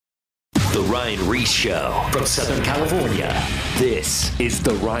The Ryan Reese Show from Southern California. This is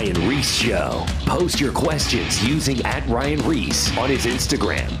The Ryan Reese Show. Post your questions using @RyanReese on his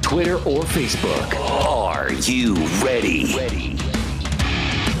Instagram, Twitter, or Facebook. Are you ready?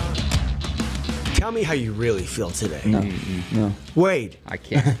 Tell me how you really feel today. No. Wade, I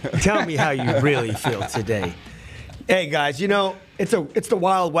can't. tell me how you really feel today. Hey guys, you know, it's the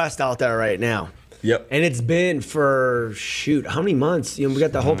Wild West out there right now. Yep. And it's been for, how many months? You know, we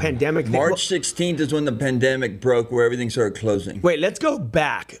got the whole pandemic thing. March 16th is when the pandemic broke, where everything started closing. Wait, let's go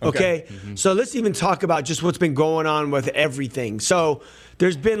back, okay? So let's even talk about just what's been going on with everything. So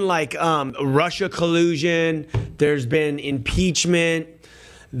there's been like Russia collusion, there's been impeachment,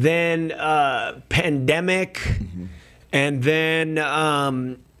 then pandemic, and then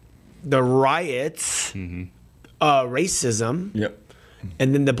the riots, racism. Yep.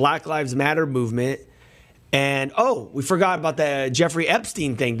 And then the Black Lives Matter movement. And, we forgot about the Jeffrey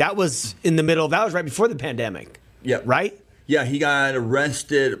Epstein thing. That was that was right before the pandemic. Yep. Right? Yeah, he got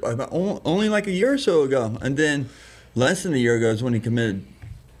arrested about only like a year or so ago. And then less than a year ago is when he committed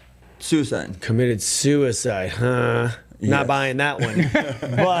suicide. Committed suicide, huh? Yes. Not buying that one.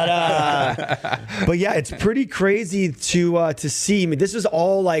 But yeah, it's pretty crazy to see. I mean, this was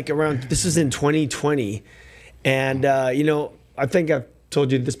all like this was in 2020. And, I think I've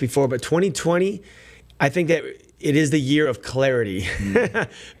told you this before, but 2020, I think that it is the year of clarity.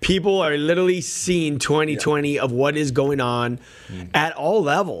 People are literally seeing 2020 of what is going on at all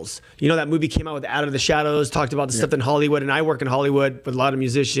levels. You know, that movie came out with Out of the Shadows, talked about the stuff in Hollywood, and I work in Hollywood with a lot of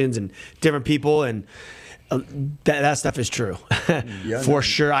musicians and different people, and that stuff is true. For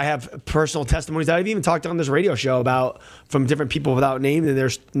sure. I have personal testimonies that I've even talked on this radio show about from different people without naming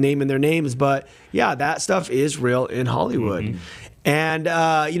their names. But yeah, that stuff is real in Hollywood. And,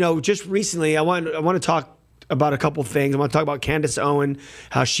 just recently, I want to talk about a couple things. I want to talk about Candace Owen,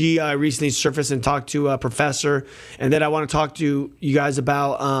 how she recently surfaced and talked to a professor. And then I want to talk to you guys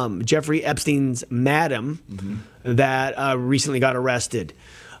about Jeffrey Epstein's madam that recently got arrested.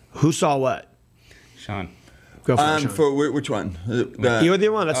 Who saw what? Sean. Go for it, Sean. For which one? You're the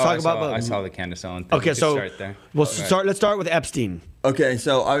one. Let's talk about both. I saw the Candace Owen thing. Okay, so start there. Let's start with Epstein. Okay,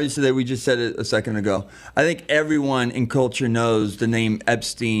 so obviously we just said it a second ago. I think everyone in culture knows the name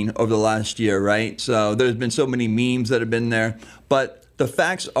Epstein over the last year, right? So there's been so many memes that have been there. But the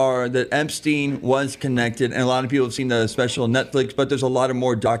facts are that Epstein was connected, and a lot of people have seen the special on Netflix, but there's a lot of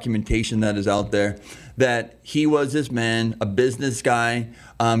more documentation that is out there that he was this man, a business guy.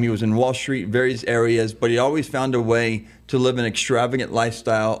 He was in Wall Street, various areas, but he always found a way to live an extravagant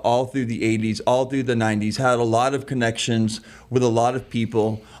lifestyle all through the 80s, all through the 90s, had a lot of connections with a lot of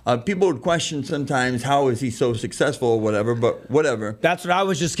people. People would question sometimes, how is he so successful or whatever, but whatever. That's what I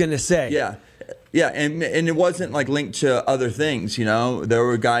was just going to say. Yeah. Yeah, and it wasn't like linked to other things, you know. There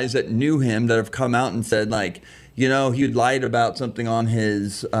were guys that knew him that have come out and said, like, you know, he lied about something on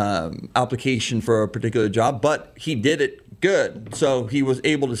his application for a particular job, but he did it good, so he was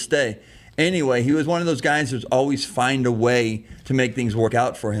able to stay. Anyway, he was one of those guys who's always find a way to make things work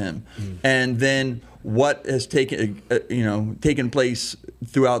out for him. And then what has taken place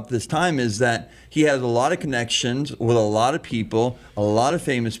throughout this time is that he has a lot of connections with a lot of people, a lot of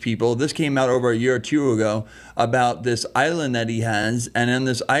famous people. This came out over a year or two ago about this island that he has. And on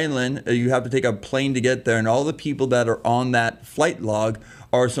this island, you have to take a plane to get there. And all the people that are on that flight log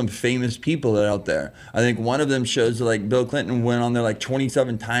are some famous people that are out there. I think one of them shows that, like, Bill Clinton went on there like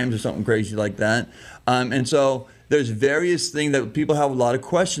 27 times or something crazy like that. And so there's various things that people have a lot of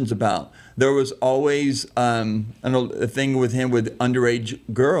questions about. There was always a thing with him with underage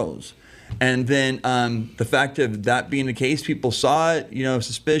girls. And then the fact of that being the case, people saw it,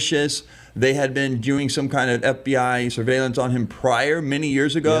 suspicious. They had been doing some kind of FBI surveillance on him prior, many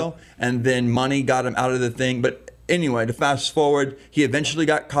years ago, and then money got him out of the thing. But anyway, to fast forward, he eventually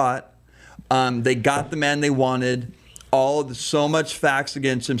got caught. They got the man they wanted. So much facts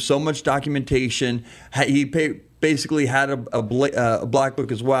against him, so much documentation. He basically had a black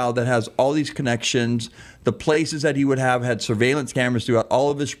book as well that has all these connections. The places that he would have had surveillance cameras throughout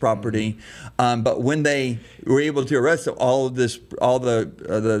all of his property. But when they were able to arrest him, all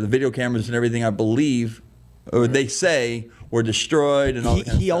the video cameras and everything, I believe, or they say, were destroyed. And all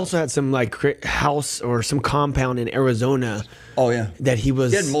he also had some house or some compound in Arizona. Oh yeah, that he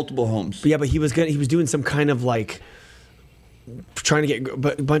had multiple homes. Yeah, but he was doing some kind of trying to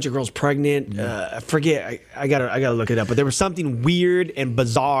get a bunch of girls pregnant. I forget. I gotta look it up. But there was something weird and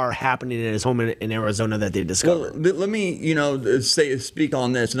bizarre happening in his home in Arizona that they discovered. Well, let me, speak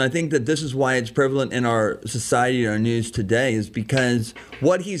on this, and I think that this is why it's prevalent in our society, our news today, is because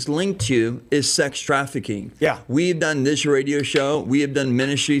what he's linked to is sex trafficking. Yeah. We've done this radio show. We have done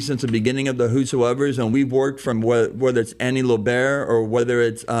ministry since the beginning of the Whosoevers, and we've worked from whether it's Annie Lobert or whether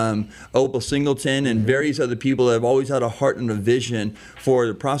it's Opal Singleton and various other people that have always had a heart and a vision for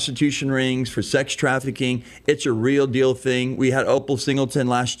the prostitution rings, for sex trafficking. It's a real deal thing. We had Opal Singleton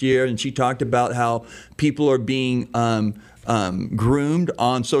last year, and she talked about how people are being groomed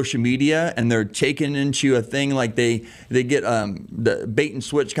on social media, and they're taken into a thing like they get the bait and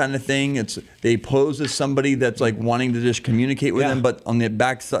switch kind of thing. They pose as somebody that's like wanting to just communicate with them, but on the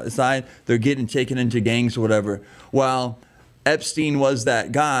back side, they're getting taken into gangs or whatever. Well, Epstein was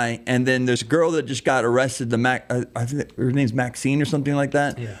that guy, and then there's a girl that just got arrested. I think her name's Maxine or something like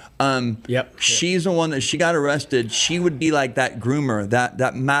that. Yeah. She's the one that she got arrested. She would be like that groomer,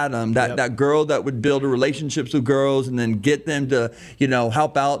 that madam, that girl that would build relationships with girls and then get them to,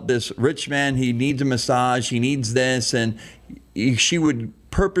 help out this rich man. He needs a massage. He needs this, and she would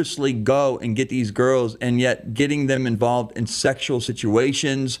purposely go and get these girls, and yet getting them involved in sexual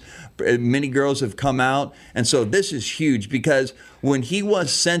situations. Many girls have come out, and so this is huge because when he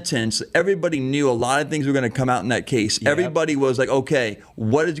was sentenced, everybody knew a lot of things were going to come out in that case. Everybody was like, okay,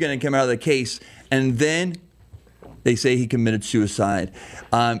 what is going to come out of the case? And then they say he committed suicide.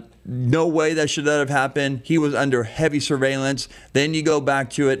 No way that should have happened. He was under heavy surveillance. Then you go back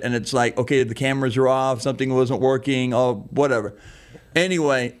to it, and it's like, okay, the cameras are off, something wasn't working, whatever.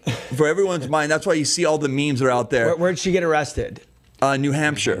 Anyway, for everyone's mind, that's why you see all the memes that are out there. Where'd she get arrested? New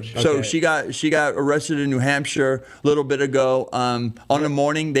Hampshire. Okay. So she got arrested in New Hampshire a little bit ago. On the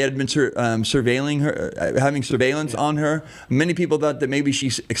morning, they had been surveilling her, having surveillance on her. Many people thought that maybe she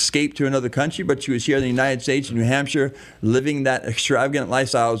escaped to another country, but she was here in the United States, in New Hampshire, living that extravagant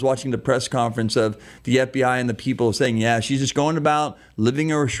lifestyle. I was watching the press conference of the FBI and the people saying, yeah, she's just going about living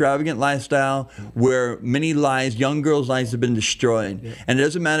her extravagant lifestyle where many lives, young girls' lives have been destroyed. Yep. And it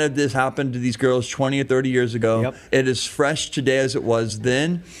doesn't matter if this happened to these girls 20 or 30 years ago. Yep. It is fresh today as it was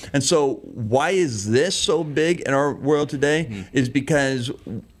then. And so why is this so big in our world today? Is because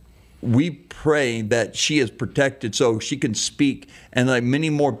we pray that she is protected so she can speak and like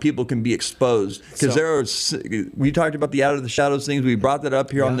many more people can be exposed. Because we talked about the out of the shadows things. We brought that up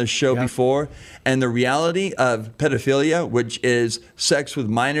here on this show before. And the reality of pedophilia, which is sex with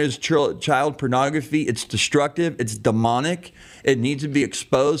minors, child pornography, it's destructive, it's demonic, it needs to be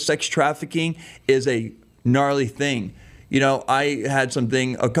exposed. Sex trafficking is a gnarly thing. I had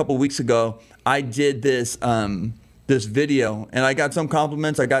something a couple weeks ago. I did this this video, and I got some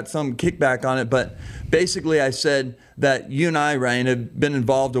compliments, I got some kickback on it, but basically I said that you and I, Ryan, have been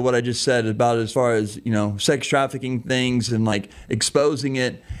involved in what I just said about as far as, sex trafficking things and like exposing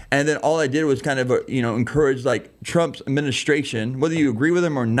it. And then all I did was kind of, encourage like Trump's administration, whether you agree with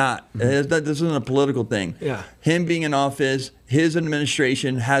him or not. This isn't a political thing. Yeah. Him being in office, his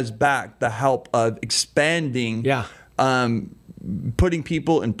administration has backed the help of expanding, putting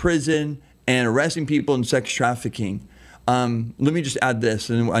people in prison and arresting people in sex trafficking. Let me just add this,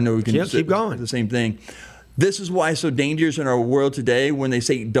 and I know we can keep going. The same thing. This is why it's so dangerous in our world today when they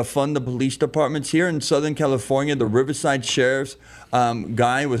say defund the police departments. Here in Southern California, the Riverside Sheriff's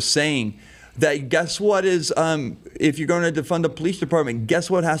guy was saying that guess what is, if you're going to defund the police department, guess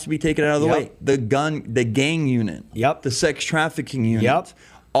what has to be taken out of the way? The gang unit. The sex trafficking unit.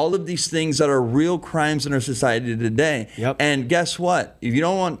 All of these things that are real crimes in our society today. And guess what? If you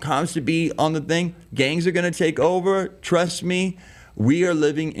don't want cops to be on the thing, gangs are going to take over. Trust me, we are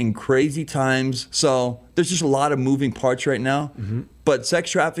living in crazy times. So there's just a lot of moving parts right now. But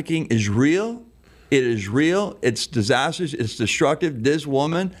sex trafficking is real. It is real. It's disastrous. It's destructive. This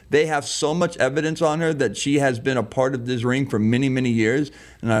woman, they have so much evidence on her that she has been a part of this ring for many, many years.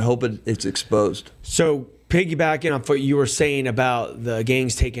 And I hope it's exposed. So piggybacking on what you were saying about the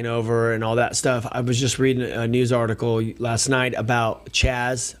gangs taking over and all that stuff, I was just reading a news article last night about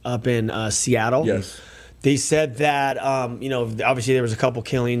Chaz up in Seattle. Yes. They said that, obviously there was a couple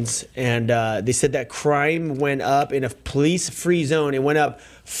killings, and they said that crime went up in a police-free zone. It went up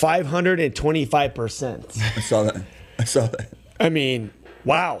 525%. I saw that. I mean,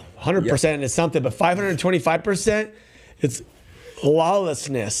 wow, 100% is something, but 525%, it's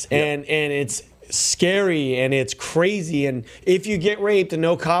lawlessness, and it's scary and it's crazy. And if you get raped,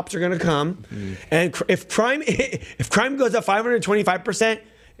 no cops are going to come. And if crime goes up 525%,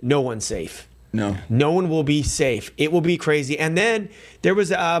 no one's safe. No one will be safe. It will be crazy. And then there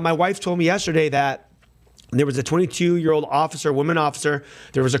was my wife told me yesterday that There was a 22-year-old officer, woman officer.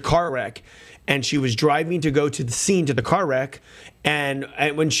 There was a car wreck, and she was driving to go to the scene, to the car wreck. And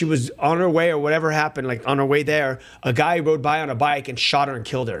when she was on her way or whatever happened, like on her way there, a guy rode by on a bike and shot her and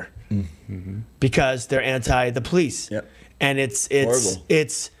killed her because they're the police. Yep. And it's Horrible.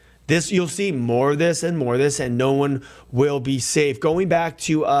 this. You'll see more of this and more of this, and no one will be safe. Going back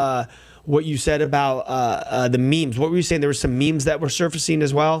to what you said about the memes. What were you saying? There were some memes that were surfacing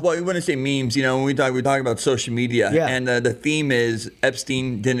as well? Well, when I say memes, when we talk about social media, and the theme is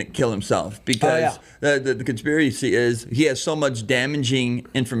Epstein didn't kill himself because the conspiracy is he has so much damaging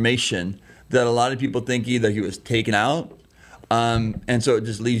information that a lot of people think either he was taken out, and so it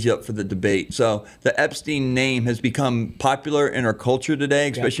just leaves you up for the debate. So the Epstein name has become popular in our culture today,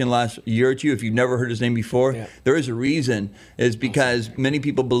 especially in the last year or two. If you've never heard his name before, there is a reason. Is because many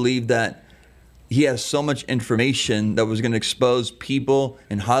people believe that he has so much information that was going to expose people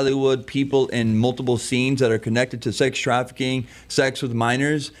in Hollywood, people in multiple scenes that are connected to sex trafficking, sex with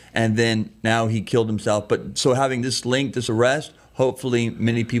minors, and then now he killed himself. But so having this link, this arrest, hopefully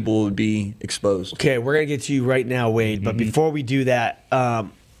many people would be exposed. Okay, we're going to get to you right now, Wade. But before we do that,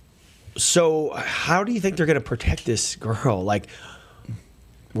 so how do you think they're going to protect this girl? Like,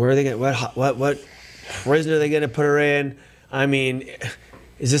 where are they going? What prison are they going to put her in? I mean,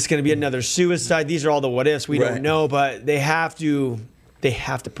 is this going to be another suicide? These are all the what ifs. We don't know, but they have to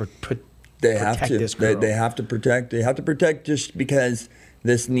protect this girl. They have to protect. They have to protect just because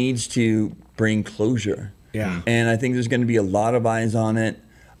this needs to bring closure. Yeah. And I think there's going to be a lot of eyes on it.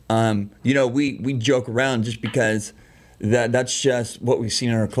 We joke around just because that's just what we've seen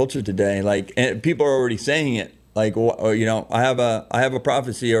in our culture today. Like, and people are already saying it. Like, I have a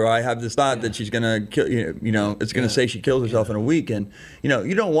prophecy, or I have this thought that she's gonna kill. It's gonna say she kills herself in a week, and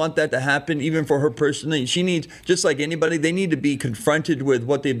you don't want that to happen, even for her personally. She needs, just like anybody, they need to be confronted with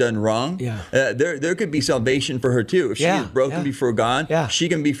what they've done wrong. Yeah. There could be salvation for her too. If she is broken before God, she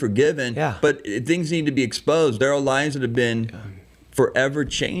can be forgiven. Yeah. But things need to be exposed. There are lives that have been forever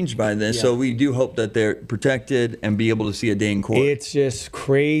changed by this. So we do hope that they're protected and be able to see a day in court. It's just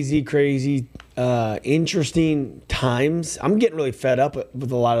crazy, interesting times. I'm getting really fed up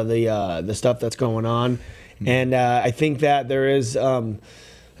with a lot of the stuff that's going on, and I think that there is, I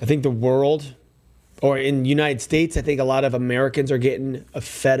think the world, or in the United States, I think a lot of Americans are getting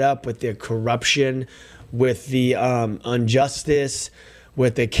fed up with the corruption, with the injustice,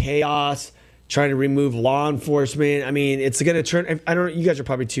 with the chaos, trying to remove law enforcement. I mean, it's going to turn, you guys are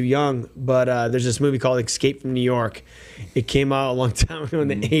probably too young, but there's this movie called Escape from New York. It came out a long time ago in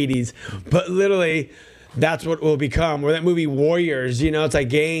the 80s, but literally that's what it will become. Or that movie Warriors, it's like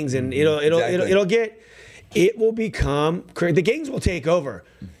gangs, and it will become, the gangs will take over.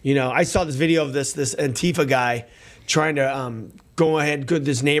 I saw this video of this Antifa guy trying to go ahead, go to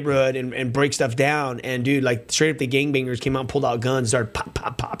this neighborhood and break stuff down. And dude, like straight up the gangbangers came out and pulled out guns, started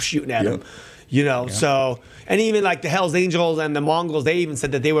pop shooting at him. So, and even like the Hells Angels and the Mongols, they even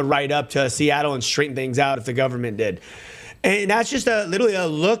said that they would ride up to Seattle and straighten things out if the government did. And that's just literally a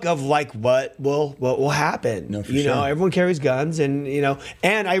look of like what will happen. No, for sure. Everyone carries guns, and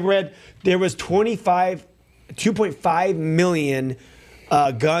and I read there was 2.5 million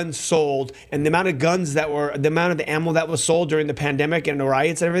guns sold, and the amount of the ammo that was sold during the pandemic and the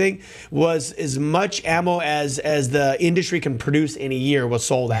riots and everything was as much ammo as the industry can produce in a year was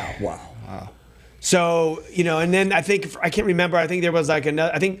sold out. Wow. So, and then I can't remember, I think there was like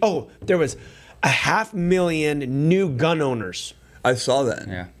there was 500,000 new gun owners. I saw that.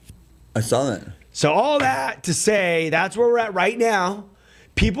 Yeah. I saw that. So all that to say, that's where we're at right now.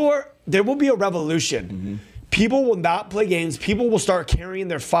 There will be a revolution. Mm-hmm. People will not play games. People will start carrying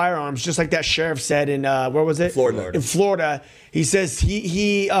their firearms, just like that sheriff said in where was it? Florida. In Florida, he says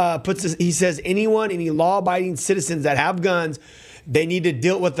he says any law-abiding citizens that have guns, they need to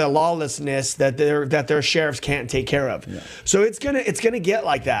deal with the lawlessness that their sheriffs can't take care of. Yeah. So it's gonna get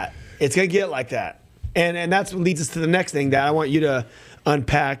like that. It's gonna get like that, and that's what leads us to the next thing that I want you to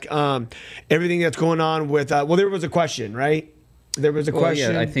unpack. Everything that's going on with. There was a question, right? There was a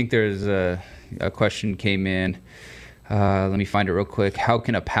question. Yeah, I think there's a question came in. Let me find it real quick. How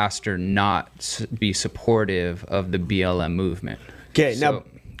can a pastor not be supportive of the BLM movement? Okay, now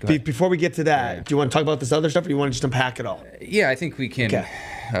before we get to that, do you want to talk about this other stuff, or do you want to just unpack it all? Yeah, I think we can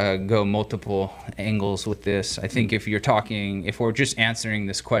go multiple angles with this. I think if we're just answering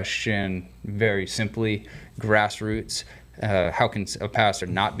this question very simply, grassroots, how can a pastor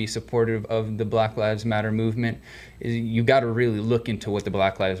not be supportive of the Black Lives Matter movement? You got to really look into what the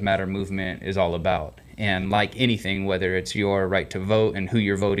Black Lives Matter movement is all about. And like anything, whether it's your right to vote and who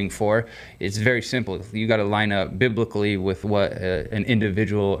you're voting for, it's very simple. You got to line up biblically with what an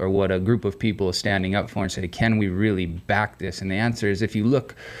individual or what a group of people is standing up for and say, can we really back this? And the answer is, if you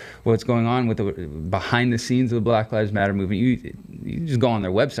look what's going on with the behind the scenes of the Black Lives Matter movement, you just go on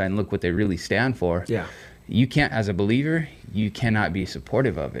their website and look what they really stand for. Yeah. You can't, as a believer, you cannot be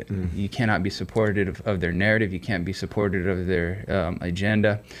supportive of it. You cannot be supportive of their narrative. You can't be supportive of their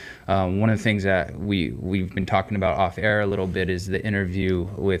agenda. One of the things that we've been talking about off air a little bit is the interview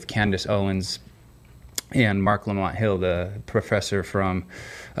with Candace Owens and Mark Lamont Hill, the professor from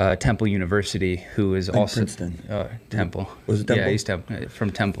Temple University, who is also Princeton. Temple. Was it Temple? Yeah, he's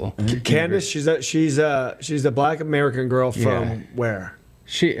from Temple. Candace, she's a Black American girl from where?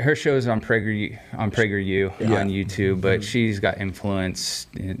 Her show's on PragerU on YouTube, but she's got influence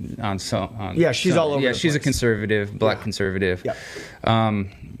on she's all over. Yeah, the she's a place. conservative, black conservative. Yeah.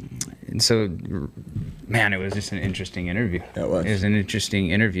 And so, man, it was just an interesting interview. It was an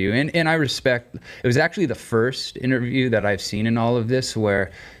interesting interview, and I respect. It was actually the first interview that I've seen in all of this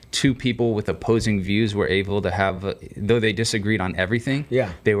where two people with opposing views were able to have, though they disagreed on everything,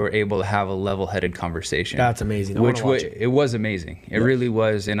 they were able to have a level-headed conversation. That's amazing. I wanna watch it. It was amazing. It really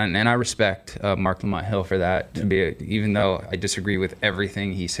was, and I respect Mark Lamont Hill for that. Even though I disagree with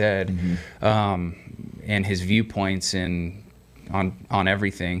everything he said, and his viewpoints on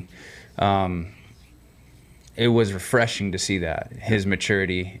everything, it was refreshing to see that his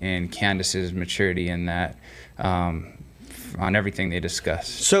maturity and Candace's maturity in that. On everything they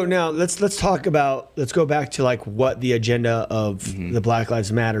discussed. So now let's go back to like what the agenda of the Black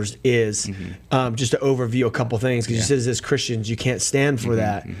Lives Matters is. Just to overview a couple things, because you said as Christians you can't stand for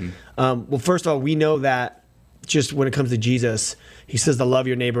that. Well, first of all, we know that just when it comes to Jesus, he says to love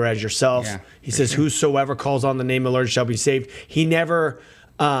your neighbor as yourself. He says, whosoever calls on the name of the Lord shall be saved. He never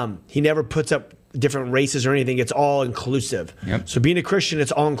puts up different races or anything. It's all inclusive. So being a Christian,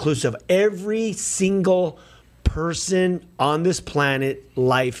 it's all inclusive. Every single person on this planet,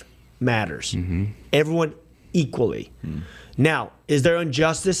 life matters. Everyone equally. Now, is there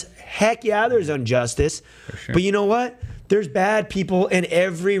injustice? Heck yeah, there's injustice. Sure. But you know what? There's bad people in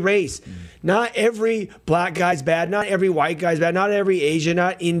every race. Not every black guy's bad. Not every white guy's bad. Not every Asian.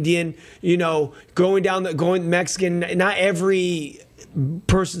 Not Indian. Going Mexican. Not every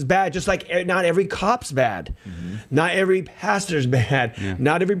person's bad. Just like not every cop's bad. Not every pastor's bad.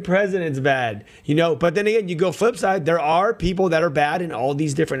 Not every president's bad. But then again, you go flip side. There are people that are bad in all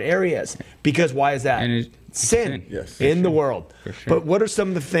these different areas. Because why is that? And sin Yes, in the world. For sure. But what are some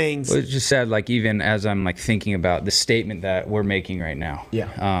of the things? Well, it's just sad, like even as I'm like thinking about the statement that we're making right now.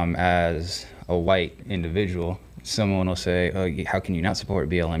 As a white individual, someone will say, "Oh, how can you not support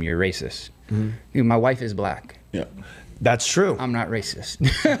BLM? You're racist." My wife is black. That's true. I'm not racist.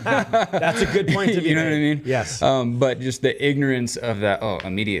 That's a good point to be You know made. what I mean? Yes. But just the ignorance of that. Oh,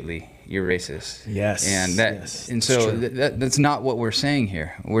 immediately you're racist. Yes. And that, Yes. and It's so true. that's not what we're saying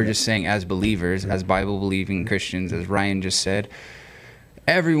here. We're just saying, as believers, as Bible believing Christians, as Ryan just said,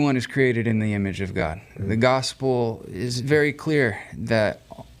 everyone is created in the image of God. The gospel is very clear that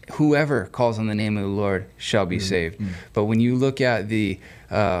whoever calls on the name of the Lord shall be saved. But when you look at the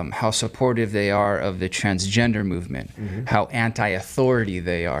how supportive they are of the transgender movement, how anti-authority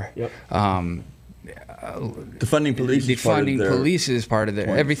they are. Defunding police. Defunding police is part of it.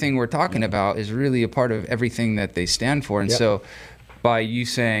 Everything we're talking about is really a part of everything that they stand for. And so by you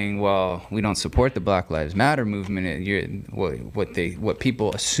saying, well, we don't support the Black Lives Matter movement, what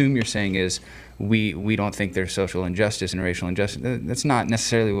people assume you're saying is we don't think there's social injustice and racial injustice. That's not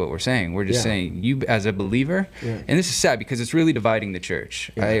necessarily what we're saying. We're just saying you as a believer, and this is sad because it's really dividing the church.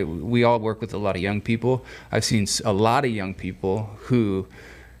 We all work with a lot of young people. I've seen a lot of young people who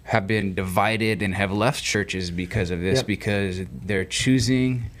have been divided and have left churches because of this, because they're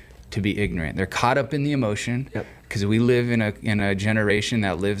choosing to be ignorant. They're caught up in the emotion, because we live in a generation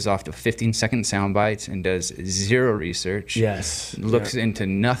that lives off the 15-second sound bites and does zero research. Looks into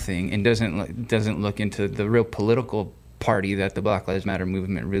nothing and doesn't look into the real political party that the Black Lives Matter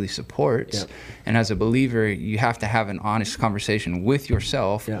movement really supports. And as a believer, you have to have an honest conversation with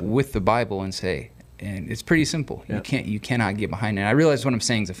yourself, with the Bible, and say, and it's pretty simple. You cannot get behind it. I realize what I'm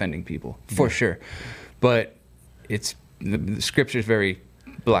saying is offending people, for sure, but it's the scripture is very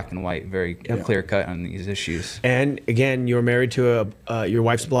black and white, very clear cut on these issues. And again, you're married to your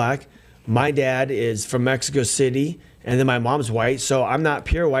wife's black. My dad is from Mexico City, and then my mom's white. So I'm not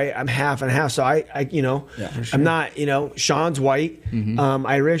pure white. I'm half and half. So I I'm not, Sean's white,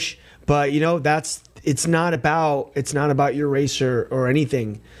 Irish, but it's not about your race or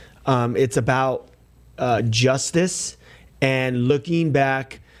anything. It's about justice and looking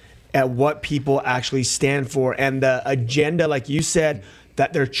back at what people actually stand for and the agenda, like you said,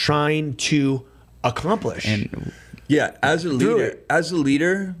 that they're trying to accomplish. And Yeah, as a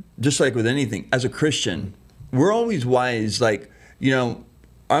leader, just like with anything, as a Christian, we're always wise. Like,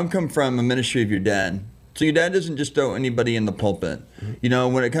 I'm come from a ministry of your dad. So your dad doesn't just throw anybody in the pulpit.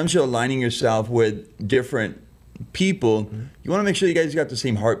 When it comes to aligning yourself with different people, you want to make sure you guys got the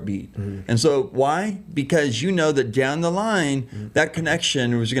same heartbeat. And so why? Because you know that down the line, that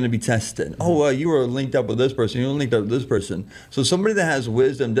connection was going to be tested. Oh, well, you were linked up with this person, you were linked up with this person. So somebody that has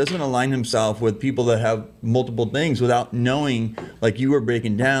wisdom doesn't align himself with people that have multiple things without knowing, like you were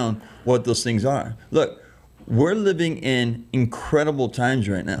breaking down, what those things are. Look, we're living in incredible times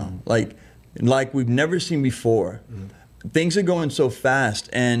right now, like we've never seen before. Things are going so fast,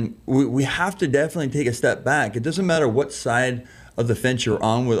 and we have to definitely take a step back. It doesn't matter what side of the fence you're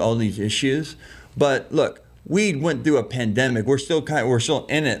on with all these issues. But look, we went through a pandemic. We're still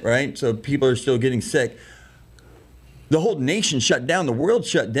in it, right? So people are still getting sick. The whole nation shut down. The world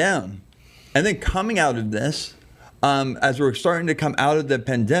shut down. And then coming out of this, as we're starting to come out of the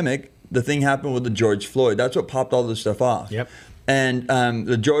pandemic, the thing happened with the George Floyd. That's what popped all this stuff off. Yep. And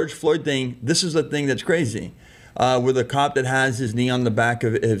the George Floyd thing, this is the thing that's crazy. With a cop that has his knee on the back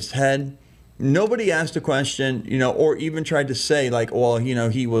of his head, nobody asked a question, or even tried to say like, well,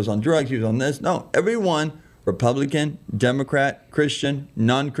 he was on drugs, he was on this. No, everyone, Republican, Democrat, Christian,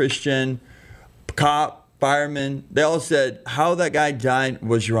 non-Christian, cop, fireman, they all said how that guy died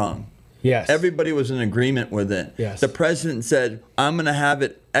was wrong. Yes. Everybody was in agreement with it. Yes. The president said, I'm going to have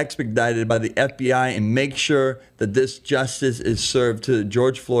it expedited by the FBI and make sure that this justice is served to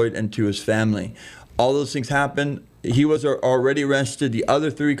George Floyd and to his family. All those things happened. He was already arrested. The other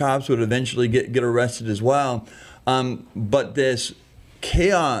 3 cops would eventually get arrested as well. But this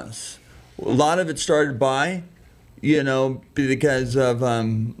chaos, a lot of it started by, because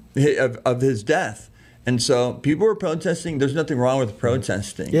of his death. And so people were protesting. There's nothing wrong with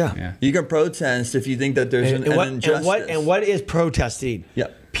protesting. Yeah. You can protest if you think that there's an injustice. And what is protesting? Yeah.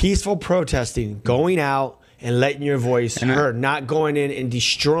 Peaceful protesting, going out and letting your voice heard, not going in and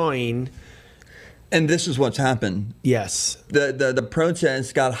destroying. And this is what's happened. Yes. The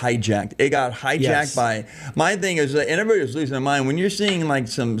protest got hijacked. It got hijacked by, my thing is that everybody was losing their mind. When you're seeing like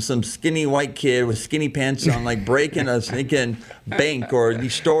some skinny white kid with skinny pants on, like breaking a sneaking bank or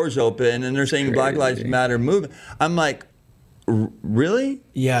these stores open and they're saying Black Lives Matter movement, I'm like, really?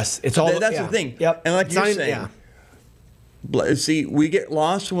 Yes. It's all, that's the thing. Yep. And like you're saying, see, we get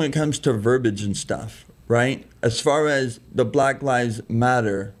lost when it comes to verbiage and stuff, right? As far as the Black Lives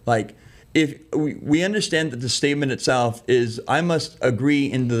Matter, like, if we understand that the statement itself is, I must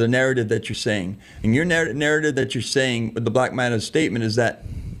agree into the narrative that you're saying. And your narrative that you're saying with the Black Matter statement is that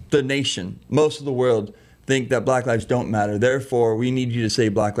the nation, most of the world, think that Black lives don't matter. Therefore, we need you to say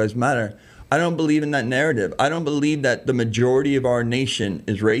Black Lives Matter. I don't believe in that narrative. I don't believe that the majority of our nation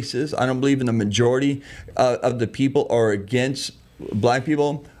is racist. I don't believe in the majority of the people are against Black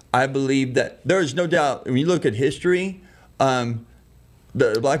people. I believe that there is no doubt, when you look at history,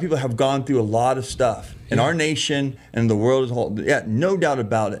 the Black people have gone through a lot of stuff in our nation and the world as a whole. Yeah, no doubt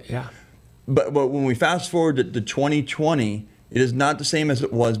about it. Yeah. But when we fast forward to 2020, it is not the same as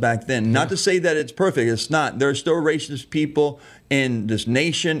it was back then. Not to say that it's perfect. It's not. There are still racist people in this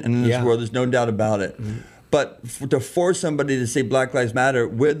nation and in this world. There's no doubt about it. But to force somebody to say Black Lives Matter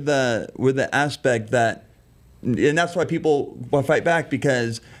with the aspect that, and that's why people will fight back,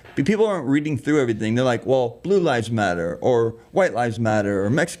 because people aren't reading through everything. They're like, well, blue lives matter, or white lives matter, or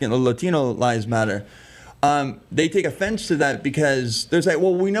Mexican or Latino lives matter. They take offense to that because they're like,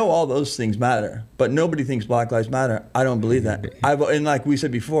 well, we know all those things matter, but nobody thinks Black lives matter. I don't believe that. And like we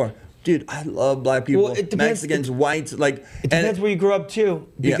said before, dude, I love Black people, well, it depends, Mexicans, whites. Like, it depends where you grew up too,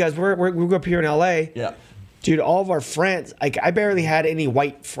 because we grew up here in LA. Yeah. Dude, all of our friends, like I barely had any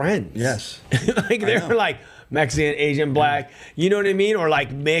white friends. Yes. Like they were like Mexican, Asian, Black, you know what I mean? Or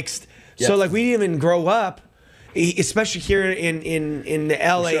like mixed. Yes. So like we didn't even grow up, especially here in the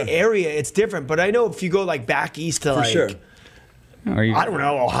LA area, it's different. But I know if you go like back east to I don't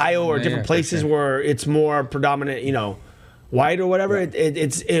know, Ohio or different places where it's more predominant, white or whatever,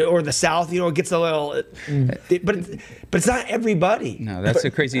 it's or the South, it gets a little, but it's not everybody. No, that's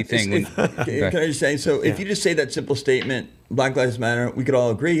a crazy thing. Can I just say, so if you just say that simple statement, Black Lives Matter, we could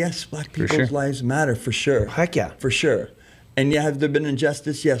all agree, yes, Black people's lives matter, for sure. Heck yeah. For sure. And yeah, have there been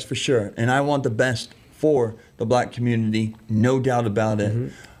injustice? Yes, for sure. And I want the best for the Black community, no doubt about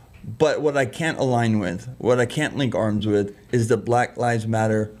it. But what I can't align with, what I can't link arms with, is the Black Lives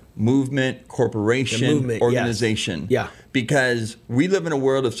Matter movement, corporation, The movement, organization. yes. Yeah. Because we live in a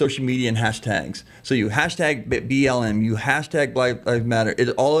world of social media and hashtags. So you hashtag BLM, you hashtag Black Lives Matter.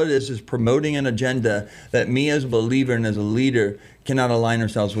 All it is promoting an agenda that me as a believer and as a leader cannot align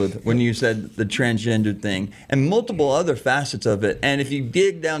ourselves with. When you said the transgender thing and multiple other facets of it. And if you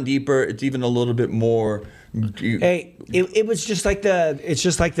dig down deeper, it's even a little bit more. Hey, it was just like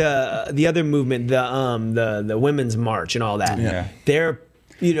the other movement, the women's march and all that. Yeah. They're,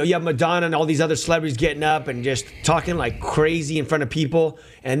 you have Madonna and all these other celebrities getting up and just talking like crazy in front of people,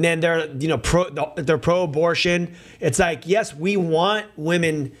 and then they're they're pro-abortion. It's like, yes, we want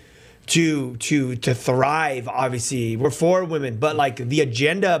women to thrive. Obviously, we're for women, but like the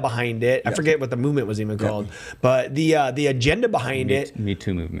agenda behind it, I forget what the movement was even called, but the agenda behind it, Me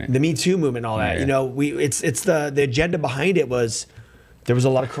Too movement, the Me Too movement, all that. It's the agenda behind it was there was a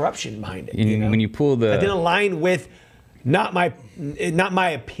lot of corruption behind it. When you pull the, that didn't align with not my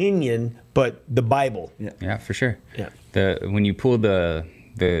opinion, but the Bible. Yeah, for sure. Yeah. When you pull the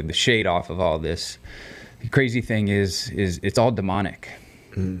shade off of all this, the crazy thing is it's all demonic.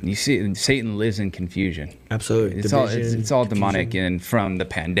 You see, Satan lives in confusion. Absolutely. It's all demonic, and from the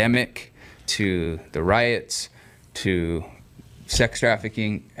pandemic to the riots to sex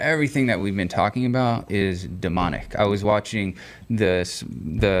trafficking, everything that we've been talking about is demonic. I was watching the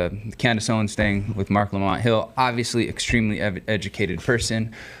Candace Owens thing with Mark Lamont Hill, obviously extremely educated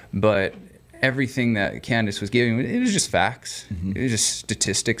person, but everything that Candace was giving, it was just facts. It was just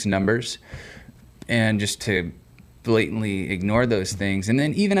statistics, numbers, and just to blatantly ignore those things. And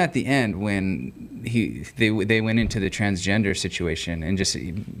then even at the end, when they went into the transgender situation and just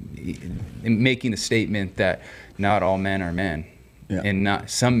making the statement that not all men are men. Yeah. And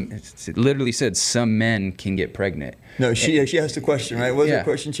it literally said some men can get pregnant. No, she asked a question, right? What was the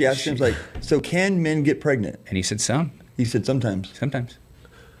question she asked him? Like, so can men get pregnant? And he said some. He said sometimes. Sometimes.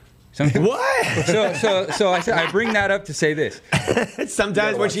 What? So I bring that up to say this.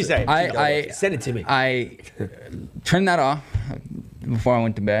 Sometimes what'd she say? Send it to me. I turned that off before I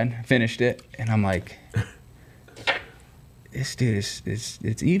went to bed, finished it, and I'm like, this dude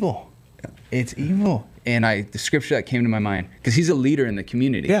it's evil. It's evil. And the scripture that came to my mind, because he's a leader in the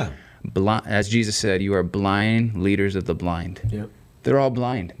community. Yeah. As Jesus said, you are blind leaders of the blind. Yeah. They're all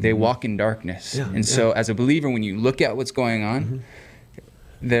blind. They walk in darkness. Yeah. And so as a believer, when you look at what's going on,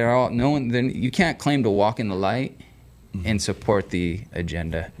 you can't claim to walk in the light and support the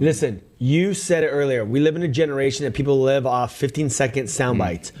agenda. Listen, you said it earlier. We live in a generation that people live off 15-second sound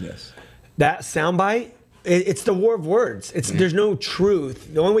bites. Yes. That sound bite, it's the war of words. There's no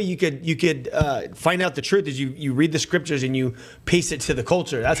truth. The only way you could find out the truth is you read the scriptures and you paste it to the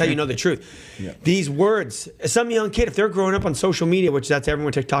culture. That's how you know the truth. Yeah. These words, some young kid, if they're growing up on social media, which that's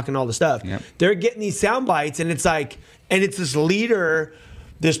everyone, TikTok and all the stuff, they're getting these sound bites, and it's like, and it's this leader,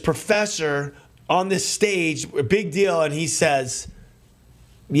 this professor on this stage, a big deal, and he says,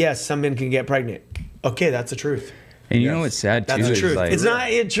 yes, some men can get pregnant. Okay, that's the truth. And you know what's sad too? That's the truth. Like, it's not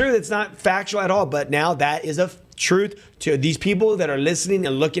truth. It's not factual at all. But now that is a truth to these people that are listening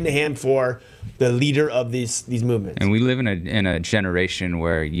and looking to him for the leader of these movements. And we live in a generation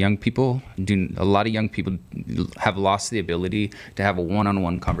where a lot of young people have lost the ability to have a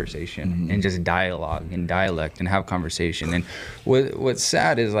one-on-one conversation and just dialogue and dialect and have conversation. And what's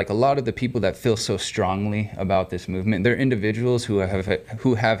sad is, like, a lot of the people that feel so strongly about this movement, they're individuals who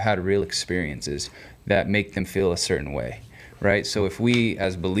have had real experiences that make them feel a certain way, right? So if we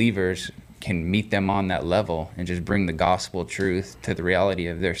as believers can meet them on that level and just bring the gospel truth to the reality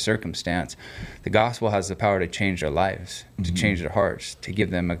of their circumstance, the gospel has the power to change their lives, to change their hearts, to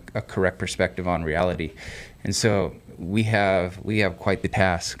give them a correct perspective on reality. And so we have quite the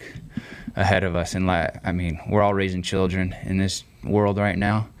task ahead of us. And we're all raising children in this world right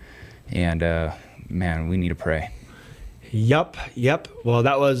now, and man, we need to pray. Yep. Well,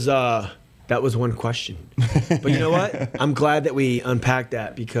 that was one question. But you know what? I'm glad that we unpacked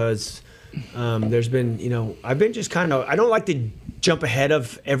that, because there's been, I've been just kind of, I don't like to jump ahead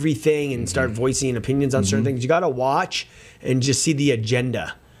of everything and start voicing opinions on certain things. You got to watch and just see the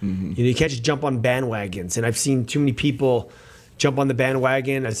agenda. You can't just jump on bandwagons. And I've seen too many people jump on the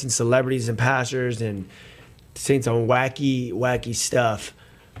bandwagon. I've seen celebrities and pastors and saying some wacky stuff.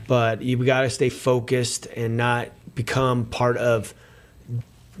 But we got to stay focused and not become part of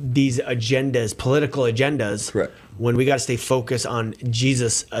these agendas, political agendas. Correct. When we got to stay focused on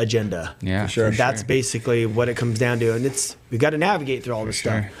Jesus' agenda. Yeah, for sure. And that's basically what it comes down to. And we got to navigate through all this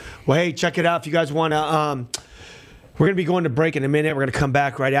stuff. Well, hey, check it out. If you guys want to, we're going to be going to break in a minute. We're going to come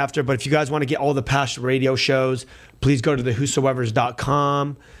back right after. But if you guys want to get all the past radio shows, please go to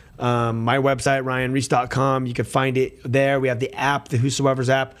thewhosoevers.com. My website, ryanreese.com. You can find it there. We have the app, the Whosoever's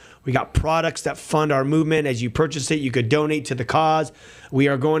app. We got products that fund our movement. As you purchase it, you could donate to the cause. We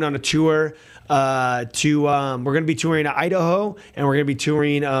are going on a tour we're going to be touring Idaho, and we're going to be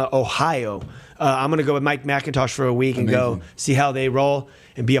touring Ohio. I'm going to go with Mike McIntosh for a week and go see how they roll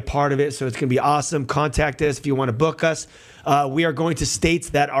and be a part of it. So it's going to be awesome. Contact us if you want to book us. We are going to states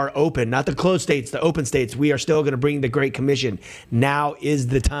that are open, not the closed states, the open states. We are still going to bring the Great Commission. Now is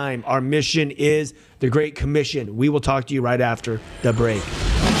the time. Our mission is the Great Commission. We will talk to you right after the break.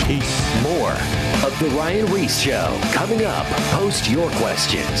 Peace. More of The Ryan Reese Show coming up. Post your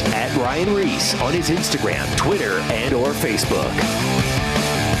questions at Ryan Reese on his Instagram, Twitter, and or Facebook.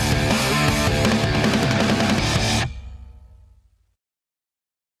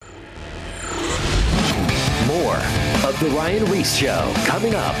 More of The Ryan Reese Show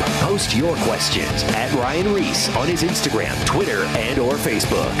coming up. Post your questions at Ryan Reese on his Instagram, Twitter, and or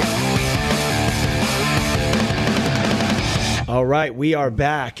Facebook. All right, we are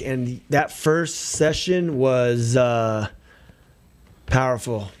back, and that first session was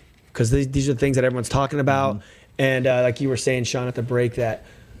powerful because these are the things that everyone's talking about, and like you were saying, Sean, at the break, that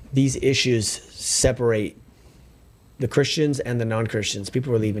these issues separate the Christians and the non-Christians.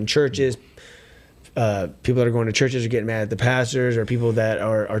 People are leaving churches. People that are going to churches are getting mad at the pastors, or people that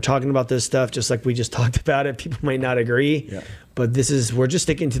are talking about this stuff, just like we just talked about it. People might not agree, but we're just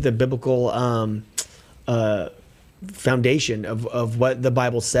sticking to the biblical foundation of what the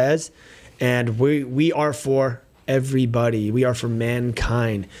Bible says, and we are for everybody. We are for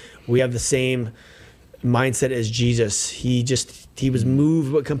mankind. We have the same mindset as Jesus. He was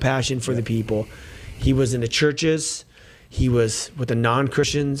moved with compassion for the people. He was in the churches. He was with the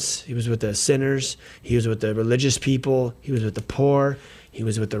non-Christians. He was with the sinners. He was with the religious people. He was with the poor. He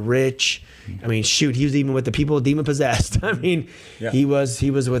was with the rich. I mean, shoot, he was even with the people demon-possessed. I mean, he was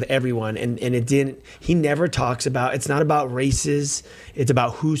with everyone. And he never talks about, it's not about races. It's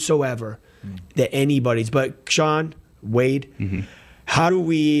about whosoever, that anybody's. But Sean, Wade,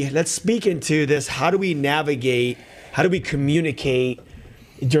 let's speak into this. How do we navigate, how do we communicate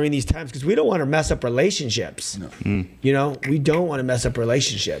during these times? Because we don't want to mess up relationships. No. You know, we don't want to mess up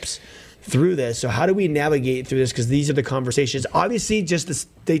relationships through this. So how do we navigate through this? Because these are the conversations. Obviously, just to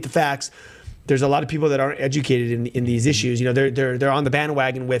state the facts, there's a lot of people that aren't educated in these issues. You know, they're on the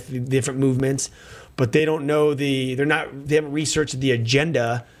bandwagon with the different movements, but they don't know they haven't researched the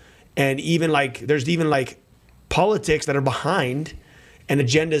agenda, and there's even politics that are behind and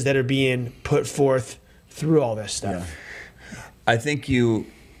agendas that are being put forth through all this stuff. Yeah. I think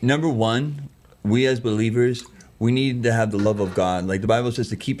number one, we as believers, we need to have the love of God. Like the Bible says,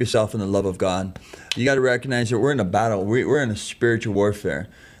 to keep yourself in the love of God. You got to recognize that we're in a battle. We're in a spiritual warfare.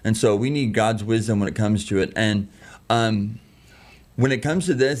 And so we need God's wisdom when it comes to it. And when it comes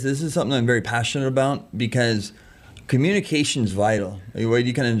to this is something I'm very passionate about, because communication is vital.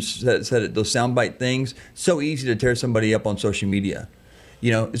 You kind of said it, those soundbite things, so easy to tear somebody up on social media.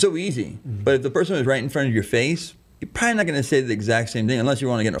 You know, it's so easy. But if the person is right in front of your face, you're probably not going to say the exact same thing unless you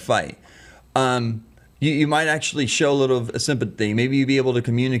want to get in a fight. You might actually show a little sympathy. Maybe you'd be able to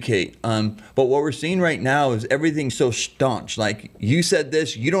communicate. But what we're seeing right now is everything's so staunch. Like, you said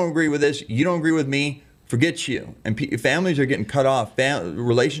this, you don't agree with this, you don't agree with me, forget you. And families are getting cut off.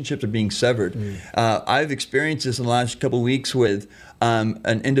 Relationships are being severed. I've experienced this in the last couple of weeks with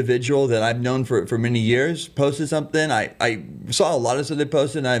an individual that I've known for many years posted something. I saw a lot of stuff they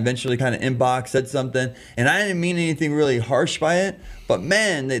posted, and I eventually kind of inboxed, said something, and I didn't mean anything really harsh by it, but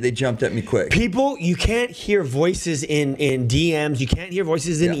man, they jumped at me quick. People, you can't hear voices in DMs, you can't hear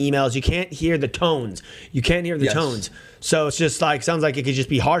voices in emails, you can't hear the tones. You can't hear the tones. So it's just like, sounds like it could just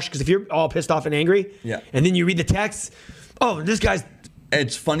be harsh, because if you're all pissed off and angry, and then you read the text, oh, this guy's...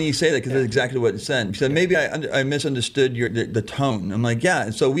 It's funny you say that, because that's exactly what it said. He said, maybe I misunderstood the tone. I'm like, yeah.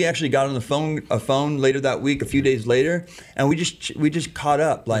 And so we actually got on a phone later that week, a few days later, and we just caught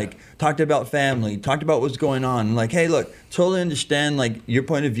up, talked about family, talked about what's going on. And like, hey, look, totally understand your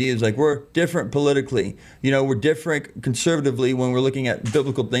point of view is we're different politically. You know, we're different conservatively when we're looking at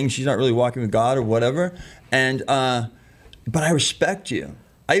biblical things. She's not really walking with God or whatever. And but I respect you.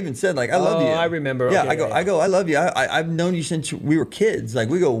 I even said, I love you. I remember. Yeah, okay, I go, I love you. I've known you since we were kids.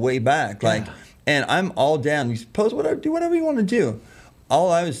 We go way back. And I'm all down. You post whatever, do whatever you want to do. All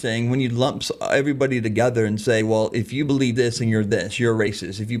I was saying, when you lump everybody together and say, well, if you believe this and you're this, you're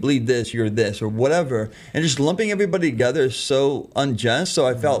racist. If you believe this, you're this, or whatever. And just lumping everybody together is so unjust. So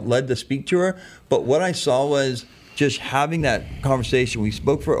I felt led to speak to her. But what I saw was just having that conversation. We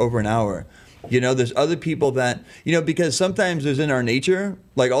spoke for over an hour. You know, there's other people that, because sometimes there's in our nature,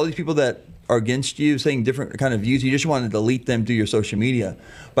 all these people that are against you, saying different kind of views, you just want to delete them through your social media.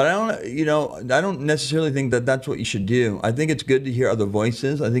 But I don't necessarily think that that's what you should do. I think it's good to hear other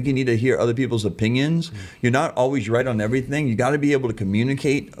voices. I think you need to hear other people's opinions. You're not always right on everything. You got to be able to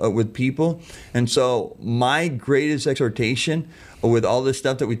communicate with people. And so my greatest exhortation with all this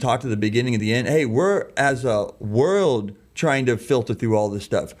stuff that we talked at the beginning and the end, hey, we're as a world trying to filter through all this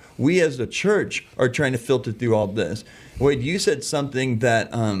stuff. We as the church are trying to filter through all this. Wade, you said something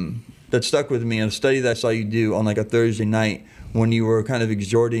that that stuck with me in a study that I saw you do on like a Thursday night when you were kind of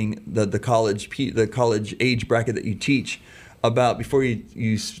exhorting the college age bracket that you teach about before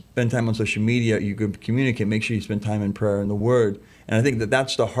you spend time on social media, you could communicate, make sure you spend time in prayer and the Word. And I think that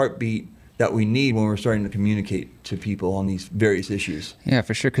that's the heartbeat that we need when we're starting to communicate to people on these various issues. Yeah,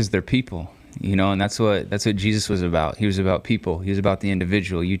 for sure, because they're people. And that's what Jesus was about. He was about people. He was about the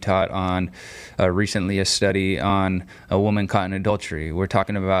individual. You taught on recently a study on a woman caught in adultery. If we're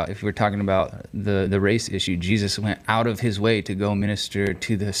talking about the race issue, Jesus went out of his way to go minister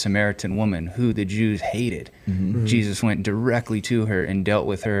to the Samaritan woman who the Jews hated. Mm-hmm. Jesus went directly to her and dealt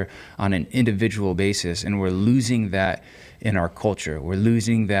with her on an individual basis, and we're losing that in our culture. We're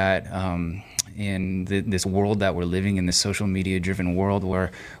losing that in this world that we're living in, this social media driven world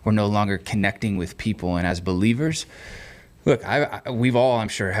where we're no longer connecting with people. And as believers, look, we've all, I'm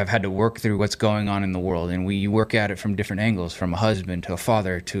sure, have had to work through what's going on in the world, and we work at it from different angles, from a husband to a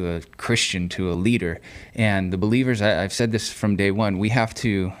father to a Christian to a leader. And the believers, I've said this from day one, we have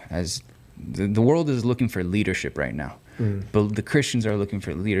to, as the world is looking for leadership right now. But the Christians are looking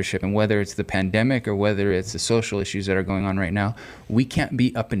for leadership, and whether it's the pandemic or whether it's the social issues that are going on right now, we can't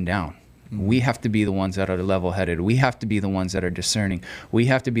be up and down. We have to be the ones that are level-headed. We have to be the ones that are discerning. We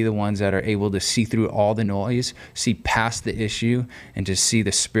have to be the ones that are able to see through all the noise, see past the issue, and to see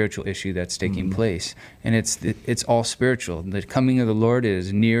the spiritual issue that's taking place. And it's all spiritual. The coming of the Lord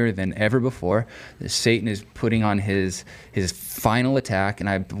is nearer than ever before. Satan is putting on his final attack.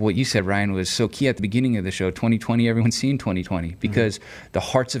 And what you said, Ryan, was so key at the beginning of the show. 2020, everyone's seen 2020 because the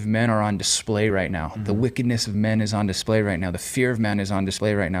hearts of men are on display right now. The wickedness of men is on display right now. The fear of man is on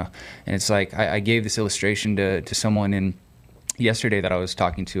display right now. And it's like I gave this illustration to someone yesterday that I was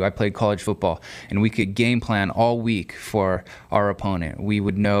talking to. I played college football, and we could game plan all week for our opponent. We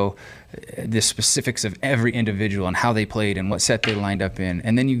would know the specifics of every individual and how they played and what set they lined up in.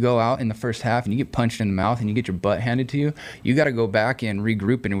 And then you go out in the first half and you get punched in the mouth and you get your butt handed to you. You got to go back and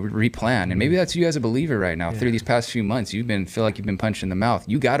regroup and replan. And maybe that's you as a believer right now. Through these past few months, feel like you've been punched in the mouth.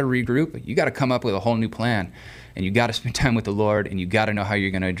 You got to regroup. You got to come up with a whole new plan. And you got to spend time with the Lord, and you got to know how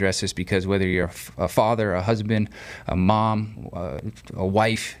you're going to address this, because whether you're a father, a husband, a mom, a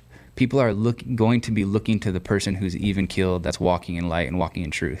wife, people are going to be looking to the person who's even killed, that's walking in light and walking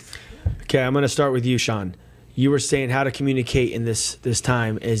in truth. Okay, I'm going to start with you, Sean. You were saying how to communicate in this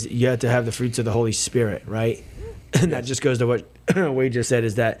time is you have to have the fruits of the Holy Spirit, right? And that just goes to what Wade just said,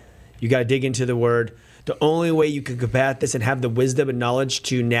 is that you got to dig into the Word. The only way you can combat this and have the wisdom and knowledge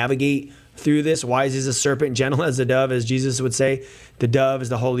to navigate through this, wise as a serpent, gentle as a dove, as Jesus would say. The dove is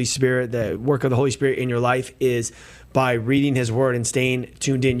the Holy Spirit. The work of the Holy Spirit in your life is by reading his word and staying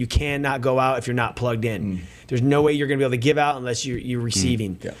tuned in. You cannot go out if you're not plugged in. There's no way you're going to be able to give out unless you're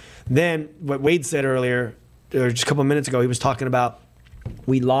receiving. Yeah. Then what Wade said earlier, or just a couple of minutes ago, he was talking about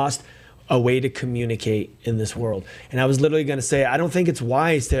we lost a way to communicate in this world. And I was literally going to say, I don't think it's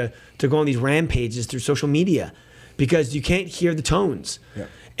wise to go on these rampages through social media, because you can't hear the tones. Yeah.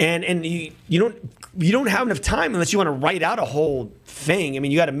 And you don't have enough time unless you want to write out a whole thing. I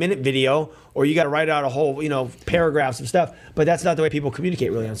mean, you got a minute video, or you got to write out a whole, paragraphs of stuff. But that's not the way people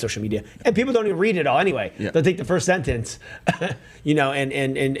communicate really on social media. And people don't even read it all anyway. Yeah. They'll take the first sentence,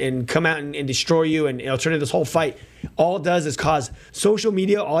 and come out and destroy you and turn into this whole fight. All it does is cause social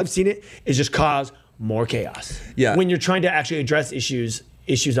media. All I've seen it is just cause more chaos. Yeah. When you're trying to actually address issues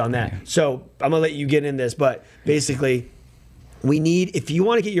on that. Yeah. So I'm gonna let you get in this, but basically, if you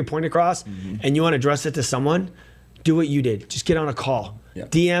want to get your point across and you want to address it to someone, do what you did. Just get on a call. Yeah.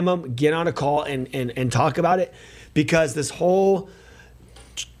 DM them, get on a call and talk about it, because this whole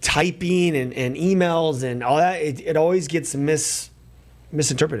typing and emails and all that, it always gets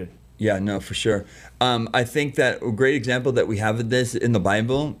misinterpreted. Yeah, no, for sure. I think that a great example that we have of this in the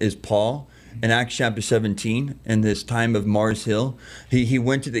Bible is Paul. In Acts chapter 17, in this time of Mars Hill, he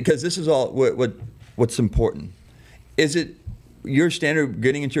went to because this is all what's important. Is it your standard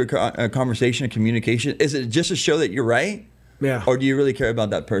getting into a conversation, a communication? Is it just to show that you're right? Yeah. Or do you really care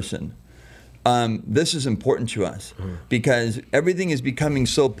about that person? This is important to us because everything is becoming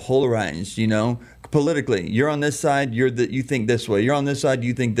so polarized, politically. You're on this side, you think this way. You're on this side,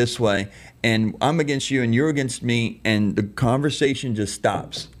 you think this way. And I'm against you and you're against me, and the conversation just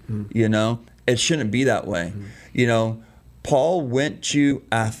stops. You know, it shouldn't be that way. You know, Paul went to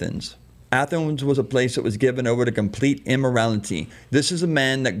Athens. Athens was a place that was given over to complete immorality. This is a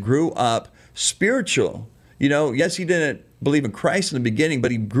man that grew up spiritual. You know, yes, he didn't believe in Christ in the beginning, but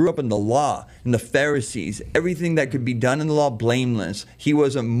he grew up in the law, in the Pharisees, everything that could be done in the law, blameless. He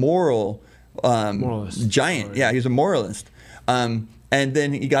was a moral Moralist. giant. Yeah, he was a moralist. And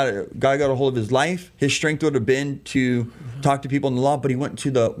then God got a hold of his life. His strength would have been to talk to people in the law, but he went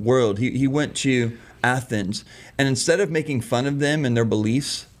to the world. He went to Athens. And instead of making fun of them and their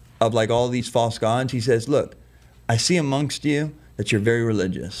beliefs of like all these false gods, he says, look, I see amongst you that you're very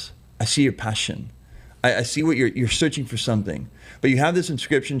religious. I see your passion. I see what you're searching for something. But you have this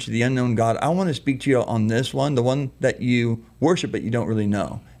inscription to the unknown God. I want to speak to you on this one, the one that you worship but you don't really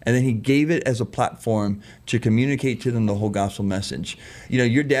know. And then he gave it as a platform to communicate to them the whole gospel message. You know,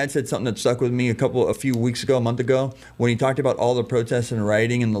 your dad said something that stuck with me a few weeks ago, a month ago, when he talked about all the protests and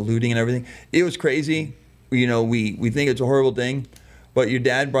rioting and the looting and everything. It was crazy. You know, we think it's a horrible thing. But your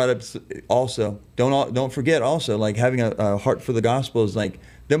dad brought up also, don't forget also, like having a heart for the gospel is like,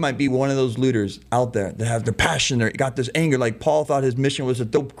 there might be one of those looters out there that have their passion, they got this anger. Like Paul thought his mission was to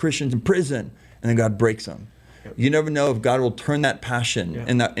throw Christians in prison, and then God breaks them. Yep. You never know if God will turn that passion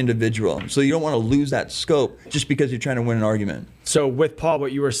in that individual. So you don't want to lose that scope just because you're trying to win an argument. So with Paul,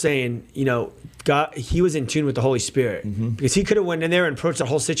 what you were saying, you know, God, he was in tune with the Holy Spirit because he could have went in there and approached the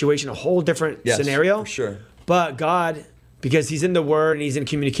whole situation, a whole different scenario. For sure. But God, because he's in the Word and he's in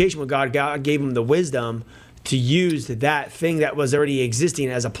communication with God, God gave him the wisdom to use that thing that was already existing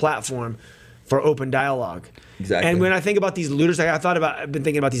as a platform for open dialogue. Exactly. And when I think about these looters, I've been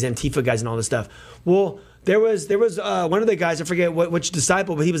thinking about these Antifa guys and all this stuff. Well, there was one of the guys, I forget which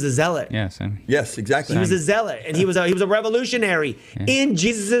disciple, but he was a zealot. Yeah, same. Yes, exactly. He was a zealot, and he was a revolutionary in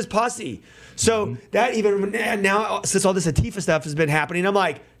Jesus's posse. So that even now, since all this Antifa stuff has been happening, I'm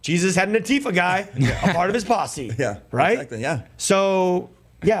like, Jesus had an Antifa guy, a part of his posse. Yeah, right. Exactly. Yeah. So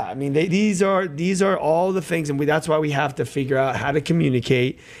yeah, I mean, these are all the things, and that's why we have to figure out how to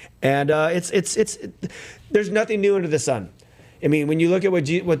communicate. And there's nothing new under the sun. I mean, when you look at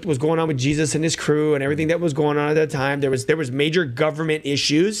what was going on with Jesus and his crew and everything that was going on at that time, there was major government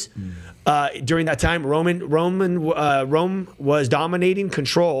issues during that time. Rome was dominating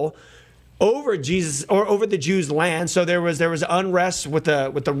control over Jesus or over the Jews' land. So there was unrest with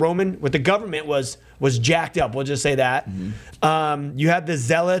the government was jacked up. We'll just say that. You had the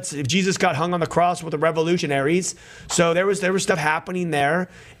zealots. Jesus got hung on the cross with the revolutionaries. So there was stuff happening there,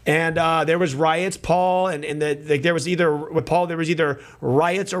 and there was riots. Paul and there was either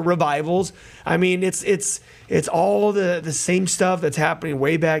riots or revivals. I mean, it's all the same stuff that's happening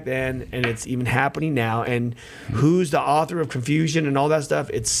way back then, and it's even happening now. And who's the author of confusion and all that stuff?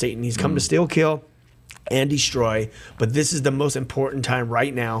 It's Satan. He's come to steal, kill, and destroy. But this is the most important time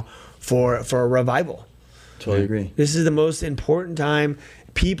right now for a revival. Totally agree. This is the most important time.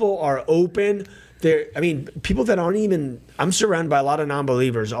 People are open. People that aren't even. I'm surrounded by a lot of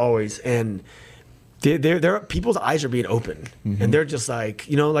non-believers always, and they're people's eyes are being opened, and they're just like,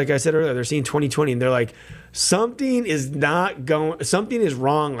 you know, like I said earlier, they're seeing 2020, and they're like, something is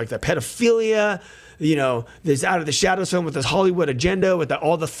wrong, like the pedophilia. You know, this Out of the Shadows film with this Hollywood agenda, with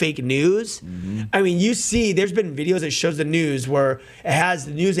all the fake news. I mean, you see, there's been videos that shows the news where it has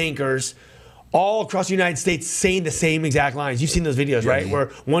the news anchors all across the United States saying the same exact lines. You've seen those videos, right? Where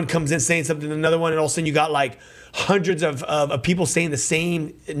one comes in saying something to another one, and all of a sudden you got like hundreds of people saying the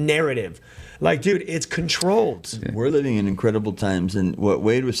same narrative. Like, dude, it's controlled. We're living in incredible times, and what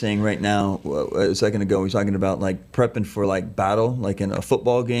Wade was saying right now, a second ago, he was talking about like prepping for like battle, like in a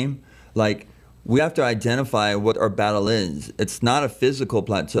football game. Like, we have to identify what our battle is. It's not a physical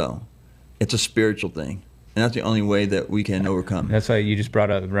plateau. It's a spiritual thing. And that's the only way that we can overcome. That's why you just brought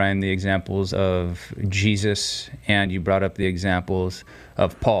up, Ryan, the examples of Jesus, and you brought up the examples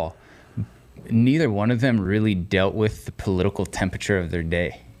of Paul. Neither one of them really dealt with the political temperature of their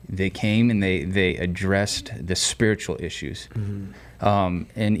day. They came and they addressed the spiritual issues.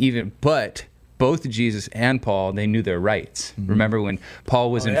 But both Jesus and Paul, they knew their rights. Remember when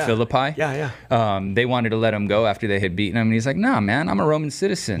Paul was in Philippi? They wanted to let him go after they had beaten him, and he's like, "Nah, man, I'm a Roman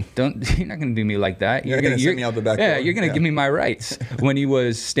citizen. You're not going to do me like that. You're going to send me out the back door. You're going to give me my rights." When he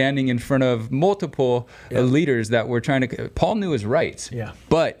was standing in front of multiple leaders that were trying to, Paul knew his rights.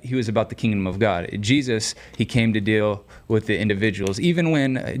 But he was about the kingdom of God. Jesus, he came to deal with the individuals. Even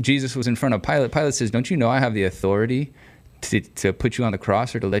when Jesus was in front of Pilate, Pilate says, "Don't you know I have the authority to put you on the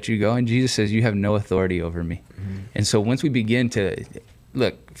cross or to let you go?" And Jesus says, "You have no authority over me." And so once we begin to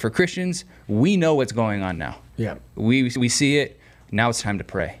look, for Christians, we know what's going on now. We see it. Now it's time to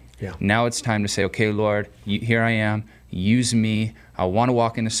pray. Now it's time to say, "Okay, Lord, here I am. Use me. I want to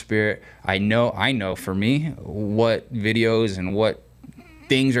walk in the Spirit. I know for me what videos and what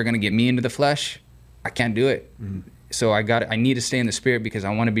things are going to get me into the flesh. I can't do it. So I need to stay in the Spirit because I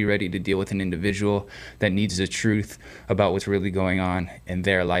want to be ready to deal with an individual that needs the truth about what's really going on in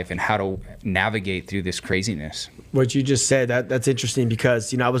their life and how to navigate through this craziness. What you just said, that's interesting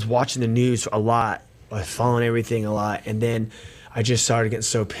because, I was watching the news a lot. I was following everything a lot. And then I just started getting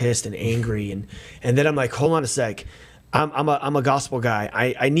so pissed and angry. And then I'm like, hold on a sec. I'm a gospel guy.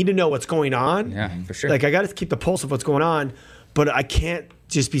 I need to know what's going on. Yeah, for sure. Like, I got to keep the pulse of what's going on, but I can't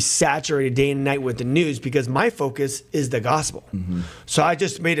just be saturated day and night with the news because my focus is the gospel. So I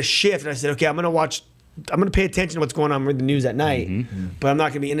just made a shift and I said, okay, I'm going to pay attention to what's going on with the news at night, but I'm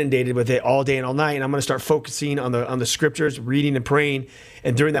not going to be inundated with it all day and all night. And I'm going to start focusing on the scriptures, reading and praying.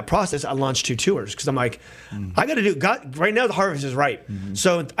 And during that process, I launched 2 tours because I'm like, I got to do God. Right now, the harvest is ripe.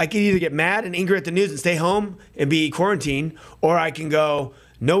 So I can either get mad and angry at the news and stay home and be quarantined, or I can go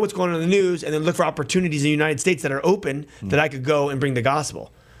know what's going on in the news and then look for opportunities in the United States that are open that I could go and bring the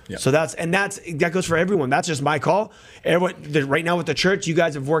gospel. Yep. So that goes for everyone. That's just my call. Everyone, right now with the church, you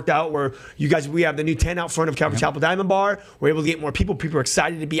guys have worked out where we have the new tent out front of Calvary Chapel Diamond Bar. We're able to get more people. People are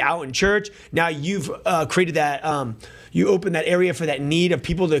excited to be out in church. Now you've created that, you open that area for that need of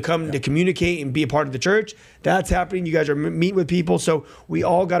people to come to communicate and be a part of the church. That's happening. You guys are meeting with people. So we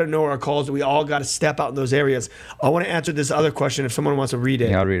all got to know our calls. We all got to step out in those areas. I want to answer this other question if someone wants to read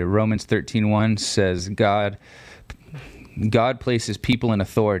it. Yeah, I'll read it. Romans 13:1 says, God places people in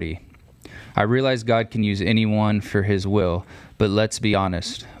authority. I realize God can use anyone for his will, but let's be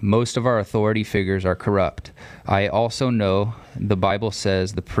honest. Most of our authority figures are corrupt. I also know the Bible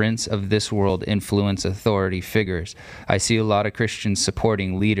says the prince of this world influence authority figures. I see a lot of Christians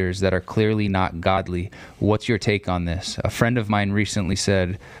supporting leaders that are clearly not godly. What's your take on this? A friend of mine recently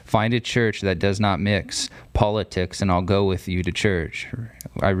said, find a church that does not mix politics and I'll go with you to church.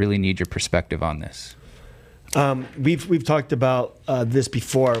 I really need your perspective on this. We've talked about this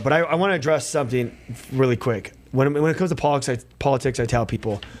before, but I want to address something really quick. When it comes to politics, I tell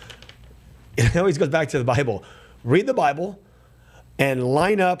people, it always goes back to the Bible. Read the Bible and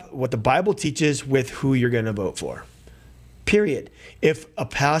line up what the Bible teaches with who you're going to vote for. Period. If a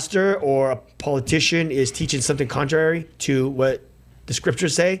pastor or a politician is teaching something contrary to what the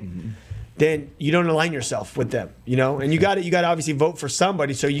scriptures say, then you don't align yourself with them, and you got to obviously vote for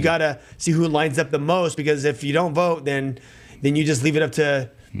somebody. So you got to see who lines up the most, because if you don't vote, then you just leave it up to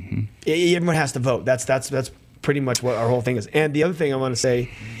everyone has to vote. That's pretty much what our whole thing is. And the other thing I want to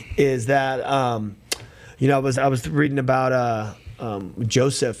say is that I was reading about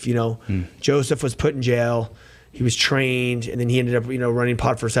Joseph. Joseph was put in jail. He was trained, and then he ended up running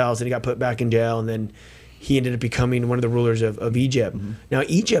Potiphar's house, and he got put back in jail, and then he ended up becoming one of the rulers of Egypt. Now,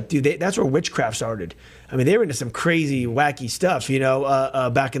 Egypt, dude, that's where witchcraft started. I mean, they were into some crazy, wacky stuff,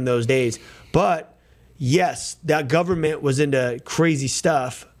 back in those days. But yes, that government was into crazy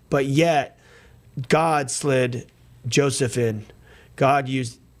stuff, but yet God slid Joseph in. God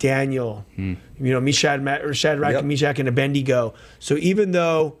used Daniel, Shadrach, Meshach, and Abednego. So even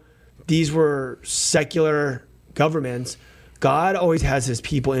though these were secular governments, God always has his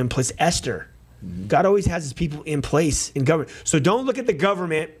people in place. Esther. God always has his people in place in government. So don't look at the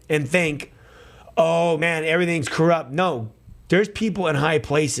government and think, oh man, everything's corrupt. No, there's people in high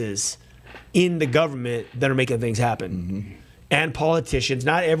places in the government that are making things happen. And politicians.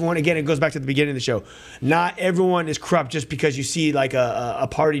 Not everyone, again, it goes back to the beginning of the show. Not everyone is corrupt just because you see like a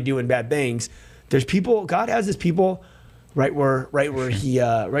party doing bad things. There's people, God has his people right where he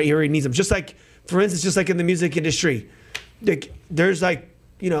he needs them. Just like, for instance, just like in the music industry, there's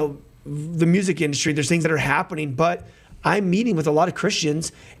the music industry, there's things that are happening, but I'm meeting with a lot of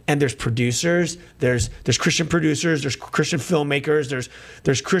Christians, and there's producers, there's Christian producers, there's Christian filmmakers,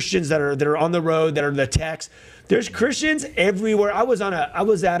 there's Christians that are on the road, that are the techs. There's Christians everywhere. I was at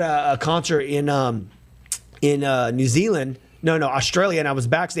a concert in New Zealand. No, Australia, and I was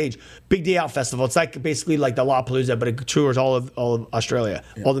backstage. Big Day Out Festival. It's like basically like the Lollapalooza, but it tours all of Australia,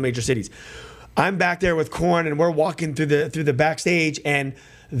 all the major cities. I'm back there with Korn, and we're walking through the backstage, and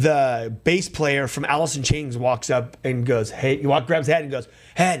the bass player from Alice in Chains walks up and goes, hey, grabs his head and goes,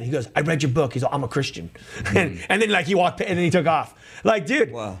 hey, he goes, I read your book. He's like, I'm a Christian. And then he walked, and then he took off. Like,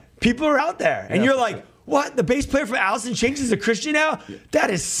 dude, wow. People are out there. And you're like, what? The bass player from Alice in Chains is a Christian now? Yeah. That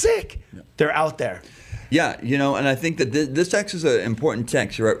is sick. Yeah. They're out there. Yeah, and I think that this text is an important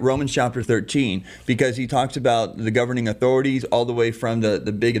text, right? Romans chapter 13, because he talks about the governing authorities all the way from the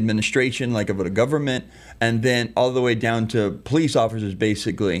big administration, like of a government, and then all the way down to police officers,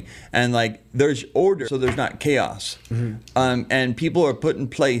 basically. And like there's order, so there's not chaos. And people are put in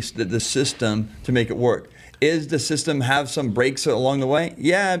place the system to make it work. Is the system have some breaks along the way?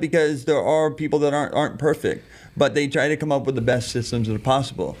 Yeah, because there are people that aren't perfect. But they try to come up with the best systems that are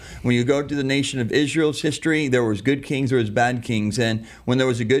possible. When you go to the nation of Israel's history, there was good kings, there was bad kings. And when there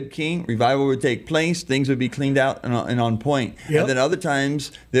was a good king, revival would take place, things would be cleaned out and on point. Yep. And then other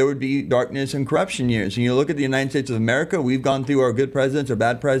times, there would be darkness and corruption years. And you look at the United States of America, we've gone through our good presidents, our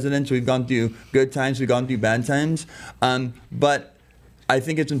bad presidents, we've gone through good times, we've gone through bad times. But I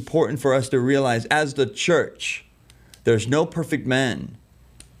think it's important for us to realize, as the church, there's no perfect man.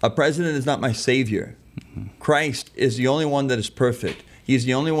 A president is not my savior. Christ is the only one that is perfect. He's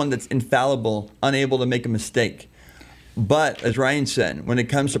the only one that's infallible, unable to make a mistake. But as Ryan said, when it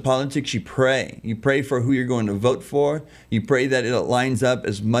comes to politics, you pray. You pray for who you're going to vote for. You pray that it lines up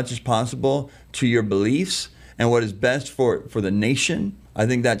as much as possible to your beliefs and what is best for the nation. I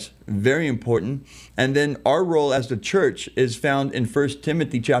think that's very important. And then our role as the church is found in 1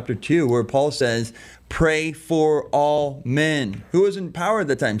 Timothy chapter 2, where Paul says, pray for all men. Who was in power at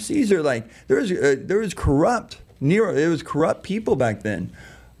the time? Caesar. Like there was corrupt Nero. It was corrupt people back then.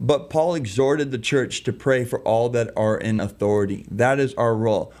 But Paul exhorted the church to pray for all that are in authority. That is our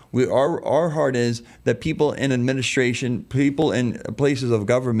role. Our heart is that people in administration, people in places of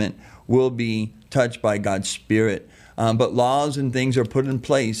government will be touched by God's Spirit. But laws and things are put in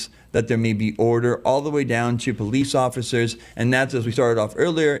place that there may be order all the way down to police officers. And that's, as we started off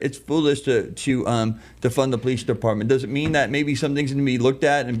earlier, it's foolish to fund the police department. Does it mean that maybe some things need to be looked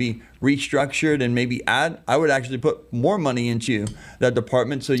at and be restructured and maybe I would actually put more money into that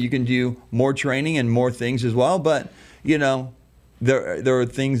department so you can do more training and more things as well. But, there are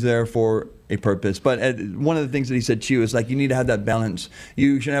things there for a purpose. But one of the things that he said too is like you need to have that balance.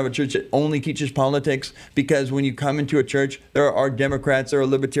 You should have a church that only teaches politics, because when you come into a church, there are Democrats, there are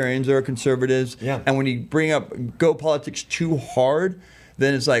libertarians, there are conservatives. Yeah. And when you go politics too hard,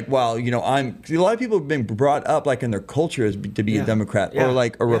 then it's like, wow, a lot of people have been brought up like in their culture as to be a Democrat or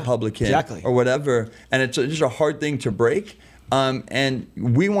like a Republican or whatever. And it's just a hard thing to break. And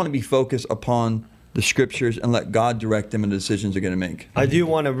we want to be focused upon the scriptures and let God direct them in the decisions they're going to make. I do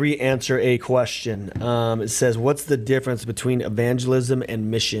want to re-answer a question. It says, what's the difference between evangelism and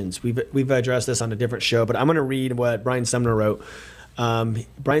missions? We've addressed this on a different show, but I'm going to read what Brian Sumner wrote.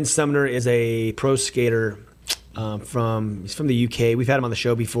 Brian Sumner is a pro skater he's from the UK. We've had him on the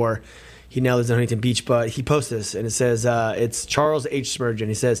show before. He now lives in Huntington Beach, but he posts this, and it says, it's Charles H. Spurgeon.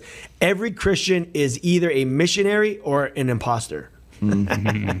 He says, every Christian is either a missionary or an imposter.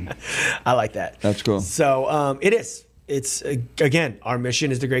 I like that. That's cool. So it is. It's, again, our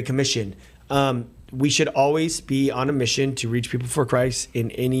mission is the Great Commission. We should always be on a mission to reach people for Christ in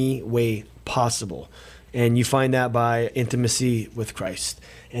any way possible. And you find that by intimacy with Christ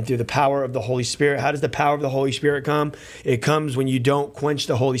and through the power of the Holy Spirit. How does the power of the Holy Spirit come? It comes when you don't quench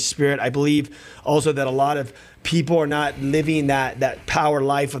the Holy Spirit. I believe also that a lot of people are not living that power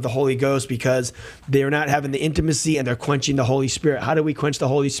life of the Holy Ghost because they're not having the intimacy and they're quenching the Holy Spirit. How do we quench the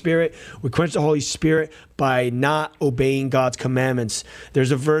Holy Spirit? We quench the Holy Spirit by not obeying God's commandments.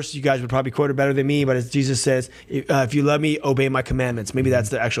 There's a verse, you guys would probably quote it better than me, but as Jesus says, if you love me, obey my commandments. Maybe that's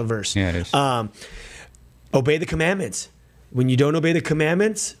the actual verse. Yeah, it is. Obey the commandments. When you don't obey the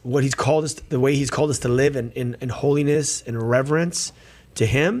commandments, what he's called us, the way he's called us to live in holiness and reverence to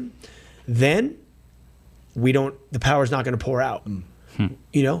him, then the power is not going to pour out.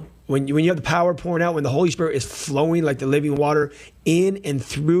 When you have the power pouring out, when the Holy Spirit is flowing like the living water in and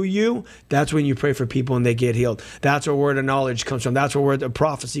through you, that's when you pray for people and they get healed. That's where word of knowledge comes from. That's where word of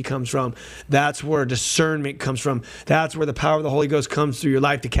prophecy comes from. That's where discernment comes from. That's where the power of the Holy Ghost comes through your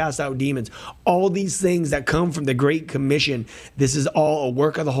life to cast out demons. All these things that come from the Great Commission, this is all a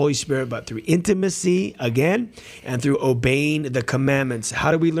work of the Holy Spirit, but through intimacy, again, and through obeying the commandments.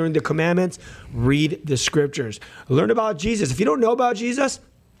 How do we learn the commandments? Read the scriptures. Learn about Jesus. If you don't know about Jesus,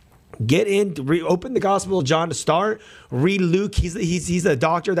 get in, open the Gospel of John to start. Read Luke. He's a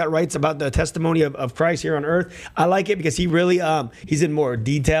doctor that writes about the testimony of Christ here on earth. I like it because he really he's in more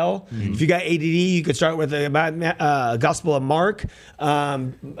detail. Mm-hmm. If you got ADD, you could start with the Gospel of Mark.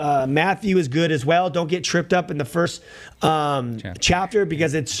 Matthew is good as well. Don't get tripped up in the first chapter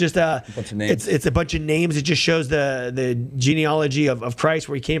because it's just it's a bunch of names. It just shows the genealogy of Christ,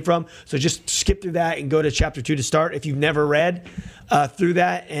 where he came from. So just skip through that and go to chapter 2 to start if you've never read through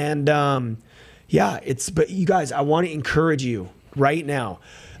that. And but you guys, I want to encourage you right now.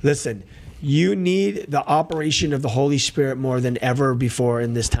 Listen, You need the operation of the Holy Spirit more than ever before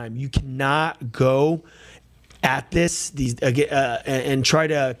in this time. You cannot go at this and try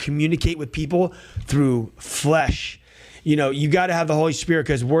to communicate with people through flesh. You got to have the Holy Spirit,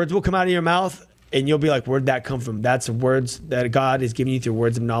 because words will come out of your mouth and you'll be like, where'd that come from? That's words that God is giving you through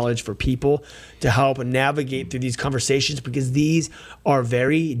words of knowledge for people to help navigate through these conversations, because these are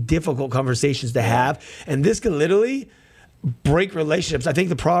very difficult conversations to have. And this can literally break relationships. I think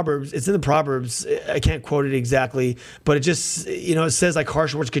it's in the Proverbs. I can't quote it exactly, but it just, it says like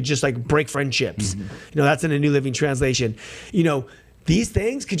harsh words could just like break friendships. That's in a New Living Translation. These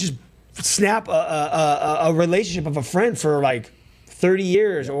things could just snap a relationship of a friend for like 30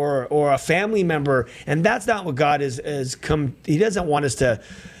 years or a family member. And that's not what God has come. He doesn't want us to,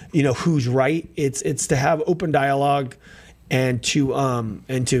 who's right. It's to have open dialogue and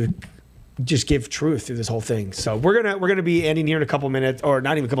to just give truth through this whole thing. So we're gonna be ending here in a couple minutes, or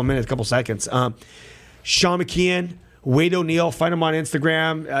not even a couple minutes, a couple seconds. Sean McKeon, Wade O'Neill, find him on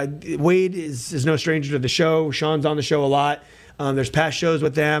Instagram. Wade is no stranger to the show. Sean's on the show a lot. There's past shows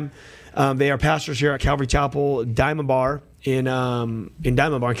with them. They are pastors here at Calvary Chapel Diamond Bar in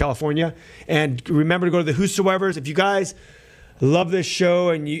Diamond Bar in California. And remember to go to the Whosoevers. If you guys love this show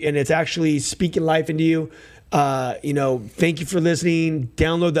and it's actually speaking life into you, thank you for listening.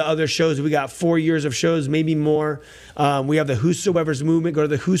 Download the other shows. We got 4 years of shows, maybe more. We have the Whosoevers movement. Go to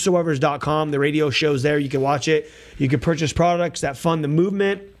the whosoevers.com. The radio show's there. You can watch it. You can purchase products that fund the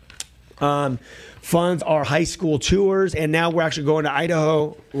movement. Funds our high school tours. And now we're actually going to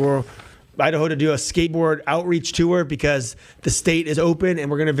Idaho to do a skateboard outreach tour, because the state is open,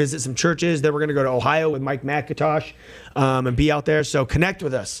 and we're going to visit some churches. Then we're going to go to Ohio with Mike McIntosh and be out there. So connect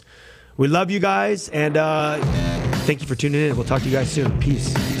with us. We love you guys, and thank you for tuning in. We'll talk to you guys soon.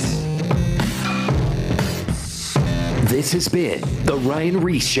 Peace. This has been The Ryan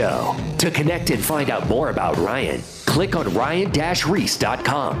Reese Show. To connect and find out more about Ryan, click on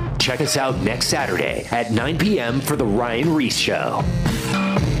ryan-reese.com. Check us out next Saturday at 9 p.m. for The Ryan Reese Show.